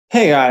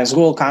Hey guys,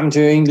 welcome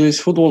to English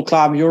Football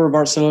Club, your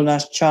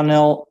Barcelona's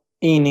channel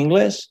in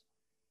English.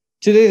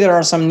 Today there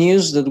are some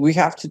news that we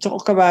have to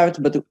talk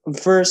about, but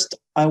first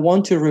I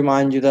want to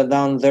remind you that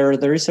down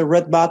there is a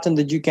red button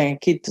that you can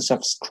hit to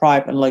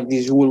subscribe, and like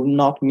this you will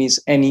not miss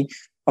any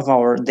of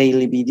our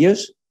daily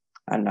videos.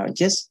 And now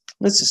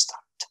let's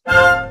start.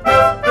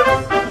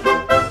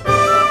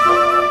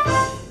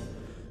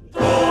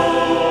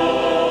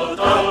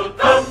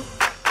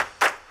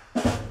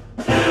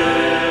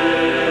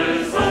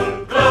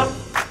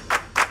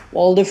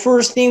 Well, the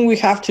first thing we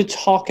have to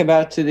talk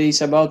about today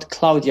is about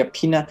Claudia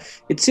Pina.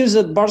 It seems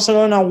that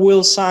Barcelona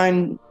will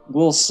sign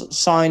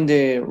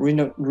the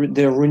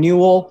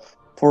renewal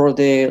for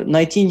the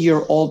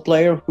 19-year-old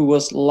player who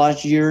was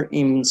last year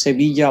in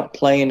Sevilla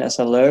playing as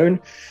a loan.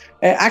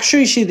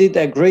 Actually, she did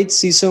a great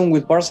season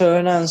with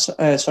Barcelona.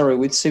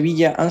 With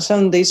Sevilla. And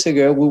some days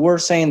ago, we were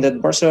saying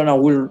that Barcelona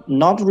will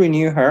not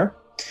renew her,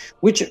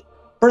 which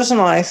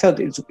personally I thought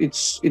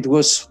it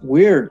was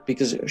weird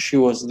because she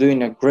was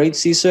doing a great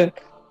season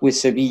with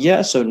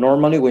Sevilla. So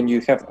normally when you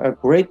have a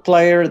great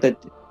player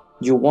that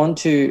you want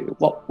to,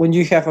 when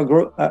you have a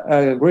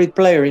great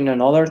player in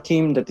another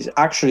team that is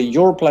actually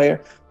your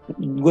player,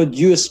 what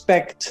you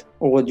expect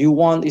or what you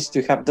want is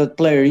to have that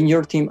player in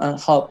your team and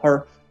help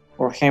her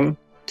or him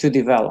to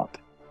develop.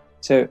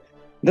 So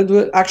that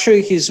was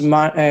actually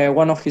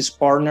one of his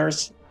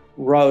partners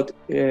wrote,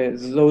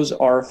 those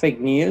are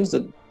fake news,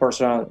 that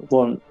Barcelona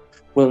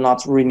will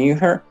not renew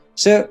her.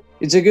 So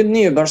it's a good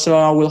news.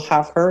 Barcelona will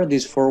have her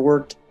this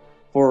forward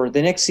for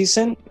the next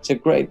season. It's a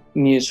great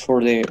news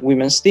for the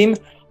women's team.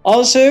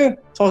 Also,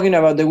 talking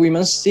about the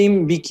women's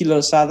team, Vicky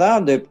Lozada,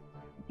 the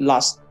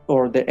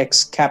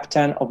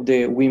ex-captain of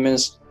the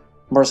women's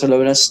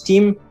Barcelona's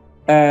team,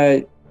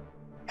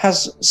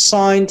 has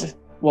signed.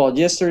 Well,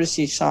 yesterday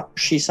she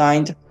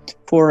signed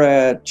for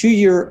a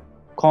 2-year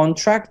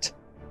contract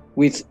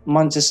with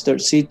Manchester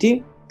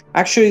City.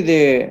 Actually,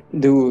 the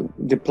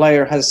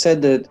player has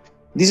said that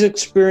this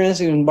experience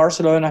in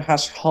Barcelona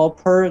has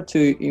helped her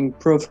to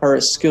improve her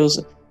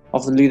skills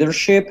of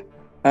leadership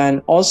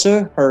and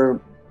also her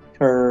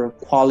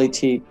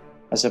quality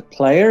as a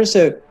player.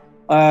 So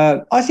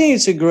I think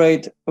it's a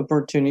great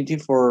opportunity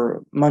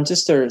for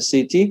Manchester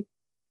City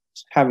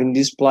having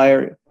this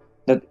player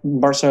that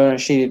Barcelona.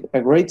 She did a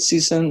great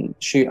season.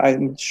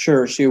 I'm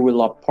sure she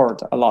will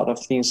apport a lot of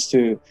things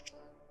to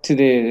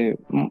the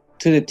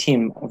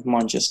team of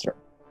Manchester.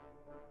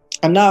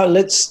 And now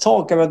let's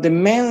talk about the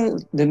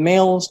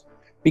males,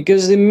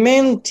 because the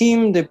men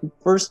team, the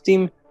first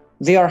team,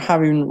 they are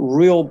having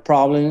real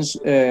problems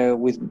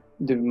with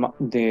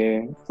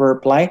the fair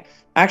play.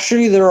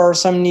 Actually, there are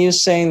some news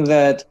saying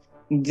that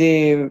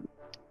the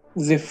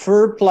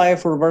fair play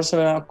for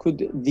Barcelona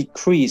could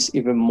decrease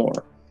even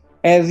more.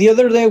 The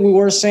other day we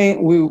were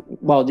saying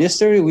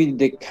yesterday we did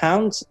the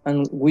counts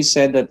and we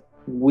said that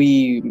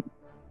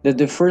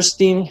the first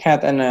team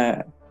had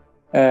a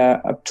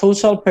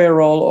total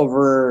payroll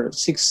over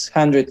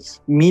 600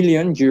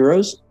 million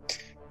euros,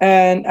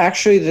 and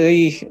actually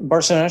the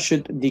Barcelona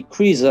should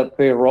decrease that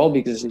payroll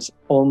because it's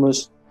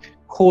almost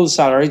whole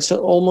salary. It's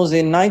almost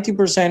the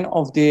 90%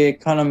 of the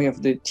economy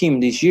of the team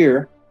this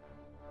year.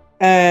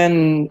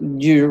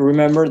 And you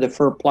remember the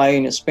fair play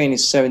in Spain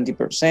is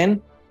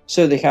 70%,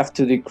 so they have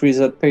to decrease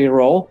that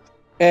payroll.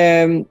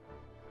 And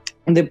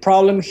the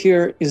problem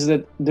here is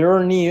that there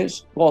are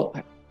news.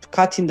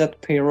 Cutting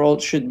that payroll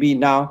should be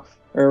now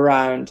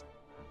around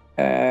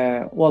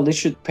they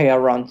should pay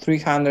around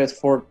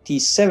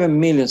 347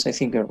 million, I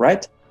think,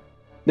 right?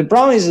 The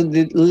problem is that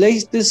the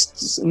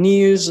latest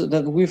news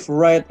that we've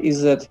read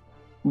is that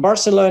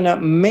Barcelona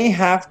may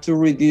have to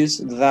reduce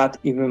that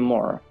even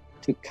more,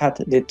 to cut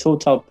the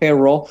total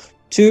payroll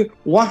to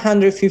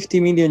 150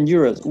 million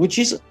euros, which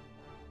is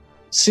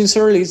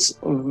sincerely it's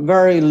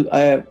very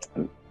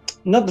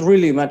not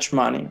really much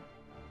money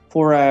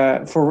for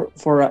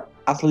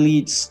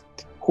athletes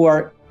who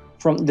are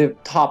from the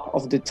top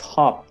of the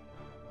top,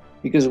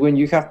 because when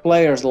you have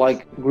players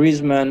like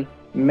Griezmann,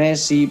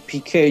 Messi,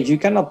 Piqué, you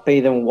cannot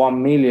pay them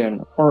 1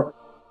 million or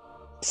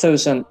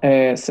 100,000.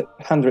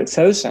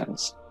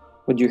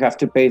 What you have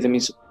to pay them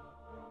is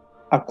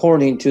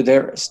according to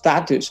their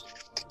status.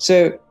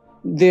 So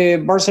the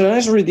Barcelona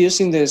is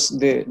reducing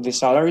the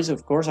salaries,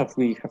 of course, as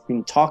we have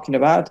been talking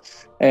about.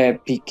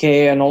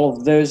 Piqué and all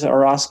of those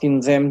are asking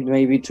them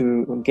maybe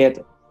to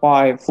get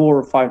 4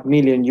 or 5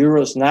 million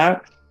euros now,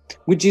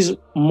 which is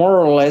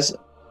more or less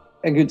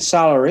a good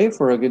salary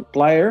for a good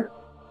player.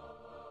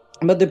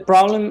 But the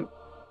problem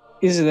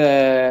is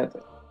that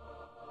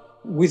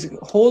with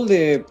all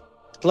the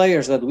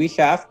players that we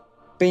have,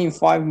 paying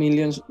 5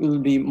 million will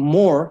be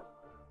more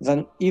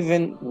than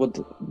even what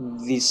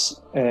these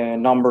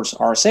numbers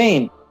are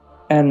saying,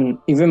 and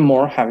even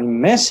more having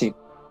Messi.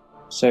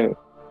 So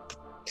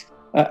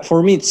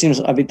for me, it seems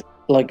a bit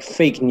like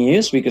fake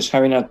news, because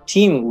having a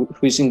team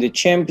who is in the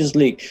Champions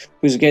League,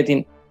 who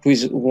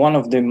is one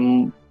of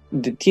the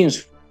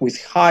teams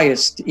with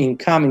highest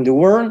income in the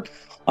world,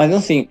 I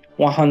don't think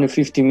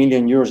 150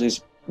 million euros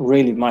is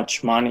really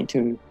much money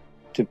to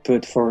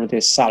put for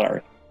this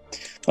salary.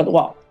 But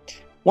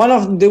One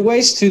of the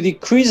ways to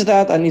decrease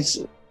that, and it's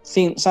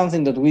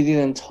something that we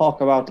didn't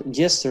talk about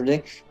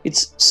yesterday,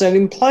 it's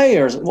selling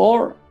players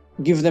or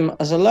give them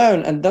as a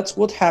loan, and that's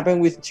what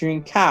happened with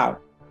Trincao.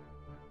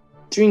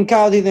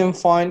 Trincao didn't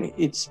find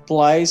its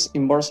place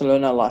in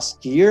Barcelona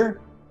last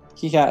year.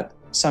 He had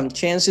some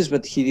chances,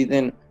 but he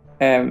didn't.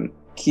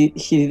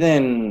 He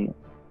didn't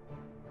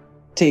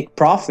take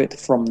profit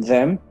from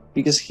them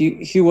because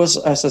he was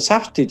as a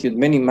substitute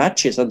many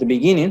matches at the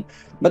beginning,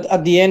 but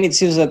at the end it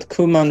seems that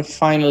Koeman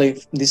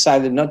finally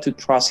decided not to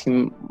trust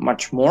him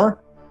much more.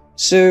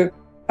 So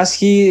as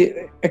he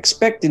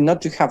expected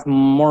not to have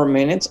more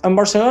minutes, and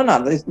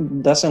Barcelona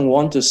doesn't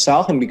want to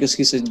sell him because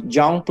he's a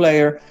young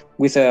player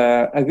with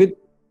a good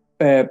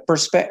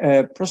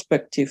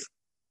perspective,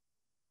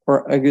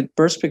 or a good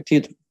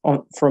perspective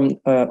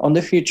on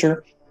the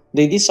future,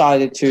 they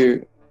decided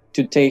to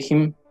take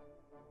him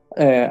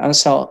and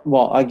sell.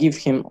 Well, I give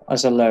him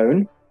as a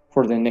loan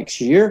for the next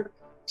year,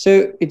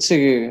 so it's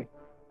a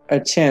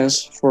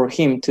chance for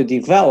him to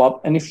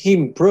develop. And if he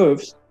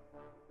improves,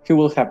 he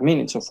will have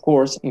minutes, of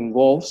course, in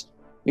Wolves.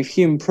 If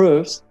he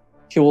improves,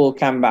 he will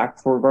come back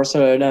for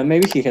Barcelona.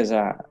 Maybe he has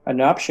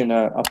an option,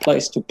 a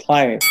place to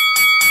play.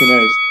 Who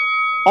knows?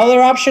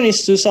 Other option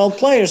is to sell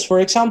players. For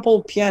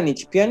example,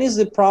 Pjanic. Pjanic,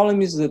 the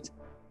problem is that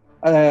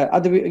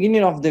at the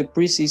beginning of the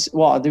preseason,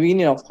 well, at the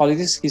beginning of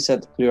holidays, he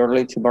said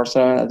clearly to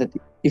Barcelona that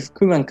if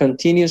Koeman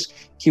continues,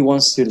 he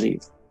wants to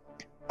leave.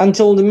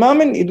 Until the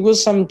moment, it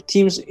was some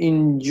teams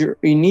in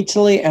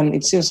Italy, and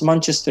it seems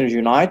Manchester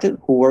United,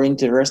 who were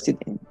interested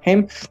in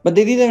him, but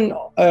they didn't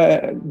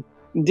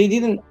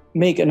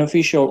make an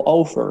official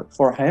offer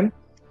for him.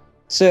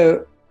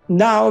 So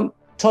now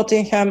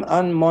Tottenham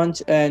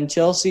and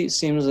Chelsea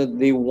seems that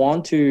they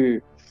want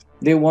to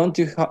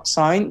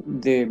sign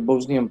the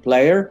Bosnian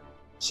player.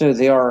 So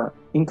they are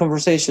in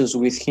conversations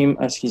with him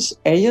as his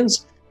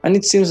agents, and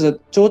it seems that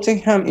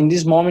Tottenham in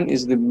this moment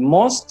is the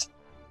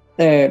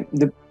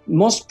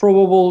most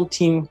probable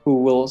team who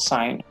will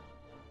sign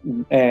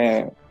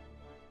Pjanic.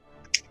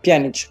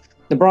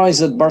 The problem is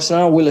that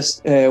Barcelona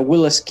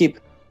will skip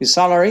his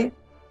salary,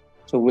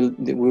 so we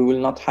will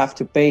not have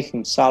to pay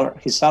him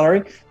his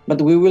salary,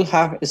 but we will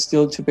have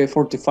still to pay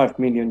 45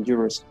 million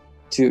euros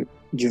to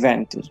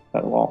Juventus.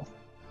 Well,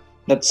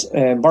 that's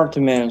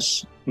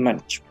Bartomeu's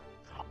management.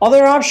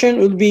 Other option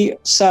would be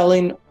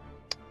selling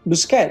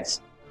Busquets.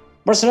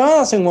 Barcelona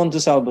doesn't want to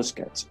sell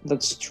Busquets.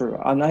 That's true,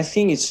 and I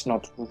think it's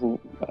not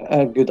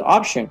a good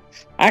option.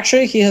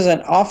 Actually, he has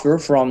an offer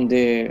from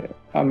the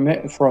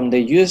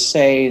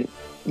USA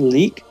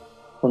League,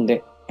 from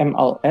the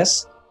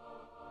MLS,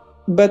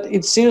 but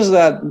it seems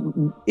that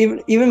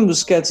even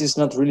Busquets is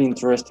not really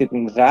interested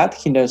in that.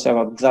 He knows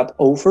about that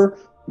offer,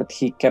 but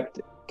he kept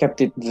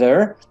it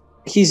there.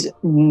 He's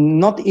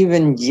not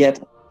even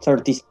yet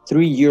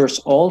 33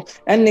 years old,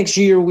 and next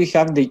year we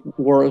have the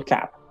World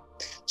Cup.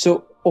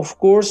 So of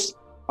course,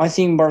 I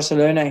think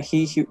Barcelona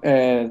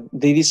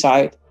they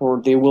decide,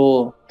 or they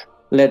will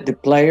let the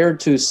player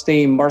to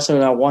stay in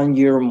Barcelona 1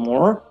 year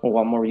more, or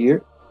 1 more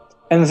year,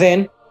 and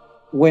then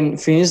when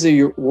finish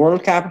the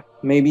World Cup,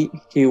 maybe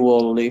he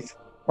will leave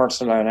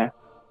Barcelona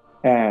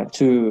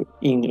to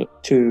England,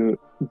 to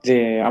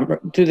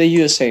the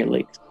USA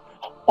League.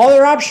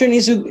 Other option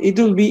is it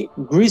will be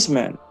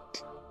Griezmann.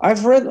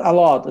 I've read a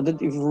lot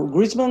that if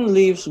Griezmann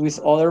leaves with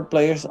other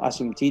players as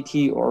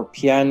Umtiti or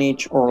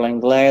Pjanic or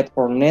Lenglet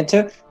or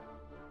Neto,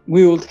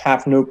 we would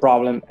have no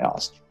problem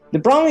else. The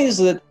problem is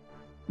that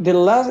the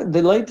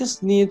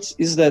latest news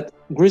is that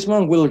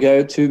Griezmann will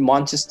go to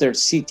Manchester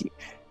City,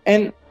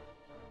 and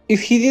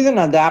if he didn't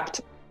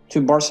adapt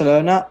to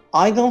Barcelona,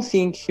 I don't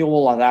think he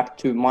will adapt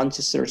to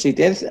Manchester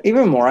City. And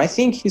even more, I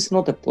think he's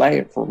not a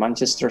player for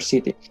Manchester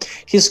City.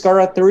 His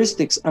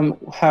characteristics and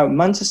how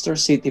Manchester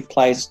City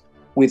plays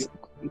with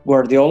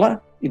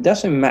Guardiola, it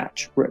doesn't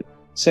match really.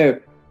 So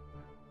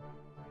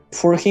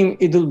for him,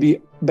 it will be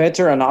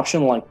better an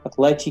option like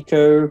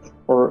Atletico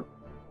or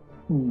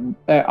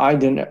I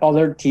don't know,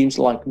 other teams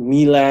like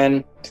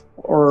Milan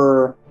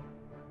or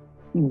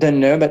don't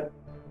know, but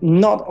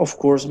not of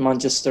course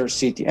Manchester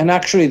City. And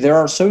actually, there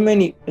are so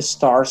many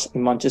stars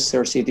in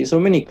Manchester City, so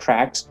many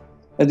cracks,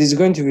 that it's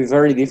going to be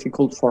very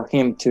difficult for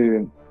him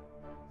to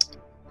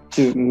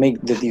make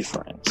the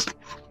difference.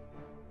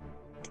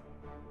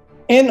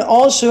 And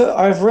also,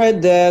 I've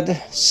read that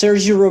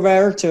Sergio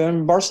Roberto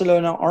and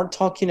Barcelona are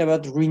talking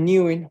about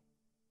renewing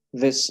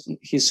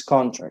his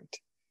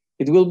contract.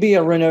 It will be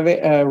a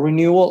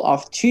renewal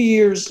of 2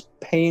 years,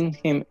 paying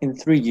him in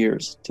 3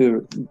 years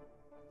to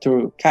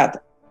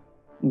cut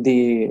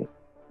the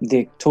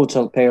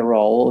total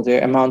payroll,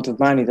 the amount of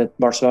money that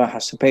Barcelona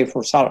has to pay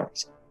for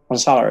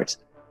salaries.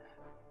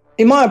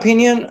 In my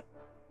opinion,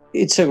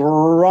 it's a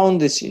wrong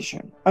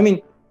decision. I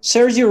mean,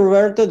 Sergio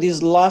Roberto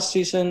this last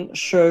season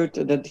showed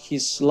that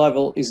his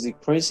level is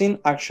decreasing.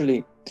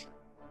 Actually,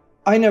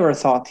 I never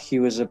thought he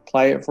was a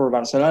player for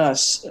Barcelona.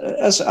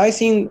 As I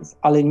think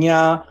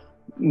Aleñá,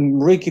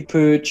 Riqui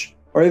Puig,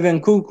 or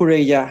even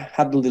Cucurella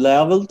had the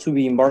level to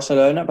be in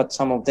Barcelona, but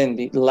some of them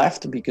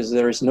left because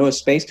there is no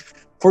space.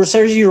 For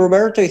Sergio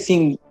Roberto, I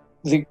think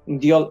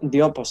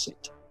the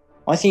opposite.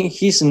 I think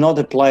he's not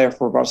a player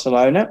for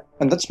Barcelona,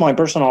 and that's my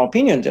personal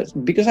opinion,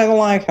 just because I don't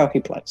like how he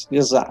plays.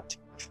 Just that.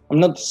 I'm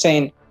not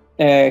saying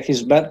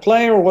he's a bad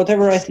player or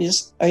whatever. I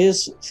just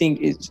think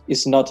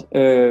it's not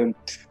a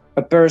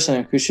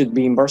person who should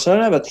be in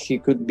Barcelona, but he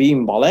could be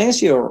in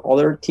Valencia or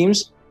other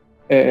teams,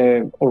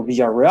 or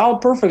Villarreal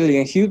perfectly,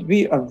 and he would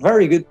be a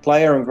very good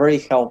player and very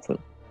helpful.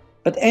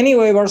 But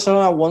anyway,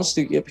 Barcelona wants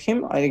to keep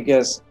him. I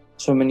guess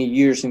so many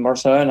years in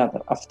Barcelona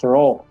that after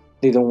all,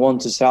 they don't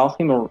want to sell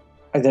him, or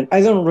I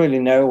don't really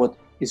know what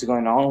is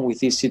going on with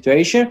this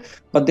situation,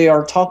 but they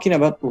are talking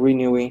about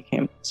renewing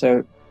him.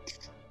 So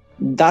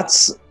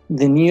that's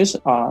the news.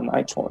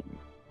 I told you.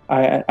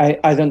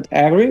 I don't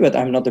agree, but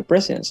I'm not the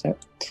president. So.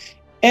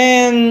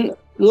 And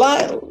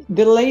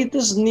the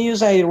latest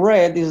news I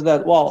read is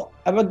that, well,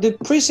 about the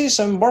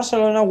preseason,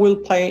 Barcelona will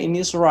play in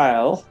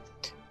Israel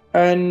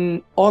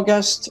on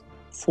August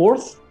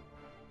 4th.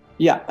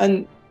 Yeah,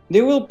 and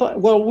they will play.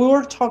 Well, we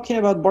were talking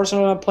about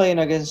Barcelona playing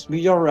against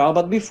Villarreal,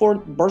 but before,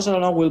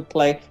 Barcelona will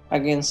play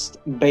against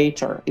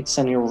Beitar. It's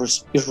an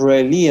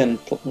Israeli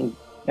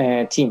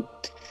team.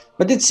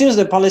 But it seems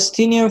the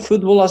Palestinian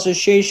Football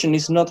Association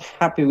is not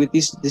happy with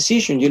this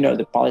decision. You know,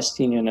 the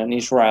Palestinian and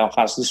Israel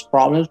has these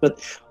problems. But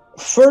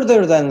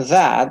further than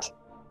that,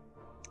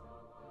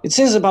 it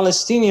seems the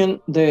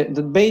Palestinian, the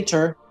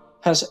Beitar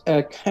has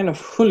a kind of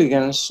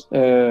hooligans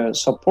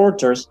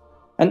supporters,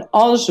 and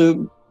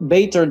also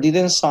Beitar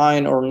didn't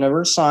sign or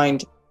never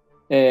signed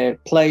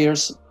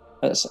players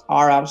as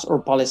Arabs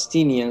or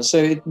Palestinians.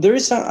 So there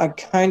is a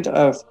kind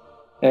of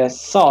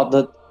thought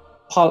that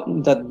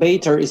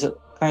Beitar is a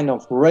kind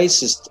of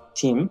racist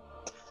team.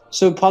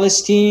 So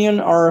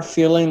Palestinians are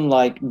feeling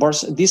like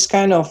this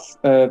kind of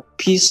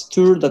peace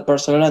tour that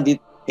Barcelona did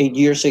 8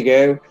 years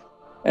ago,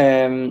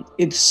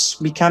 it's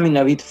becoming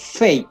a bit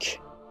fake.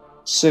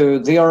 So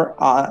they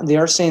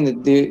are saying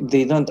that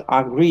they don't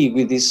agree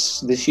with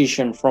this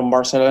decision from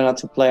Barcelona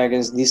to play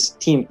against this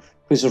team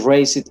who's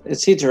racist,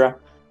 etc.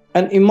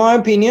 And in my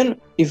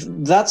opinion, if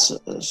that's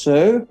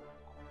so,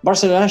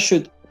 Barcelona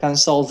should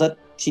cancel that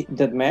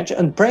match,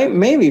 and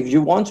maybe if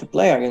you want to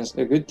play against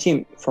a good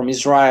team from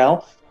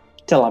Israel,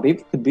 Tel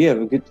Aviv could be a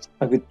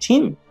good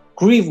team.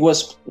 Grieve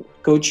was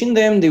coaching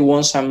them. They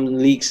won some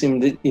leagues in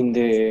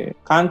the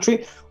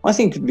country. I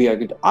think it could be a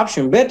good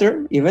option,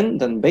 better even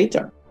than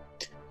Beitar.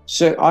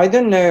 So I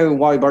don't know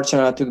why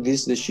Barcelona took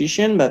this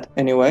decision, but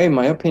anyway, in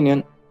my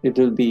opinion, it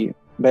will be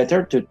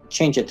better to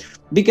change it,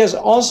 because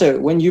also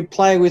when you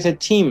play with a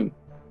team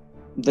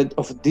that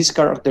of these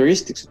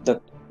characteristics,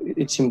 that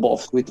it's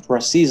involved with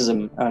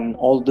racism and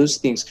all those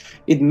things,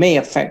 it may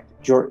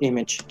affect your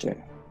image too.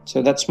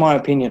 So that's my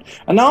opinion.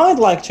 And now I'd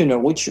like to know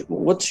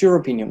what's your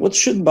opinion. What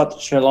should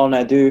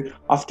Barcelona do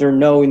after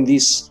knowing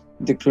these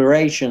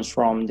declarations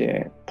from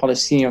the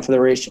Palestinian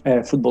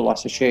Federation Football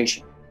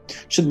Association?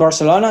 Should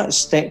Barcelona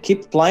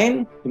keep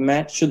playing the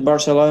match? Should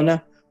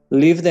Barcelona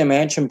leave the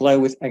match and play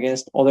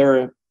against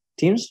other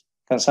teams,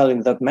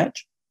 canceling that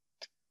match?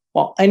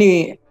 Well,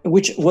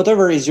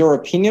 whatever is your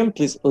opinion,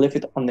 please leave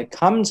it on the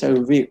comments. I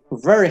will be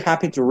very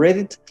happy to read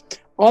it.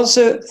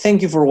 Also,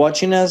 thank you for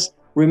watching us.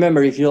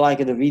 Remember, if you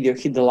liked the video,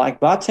 hit the like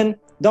button.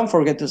 Don't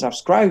forget to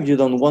subscribe if you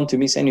don't want to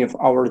miss any of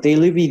our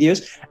daily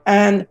videos.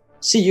 And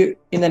see you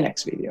in the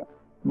next video.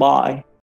 Bye.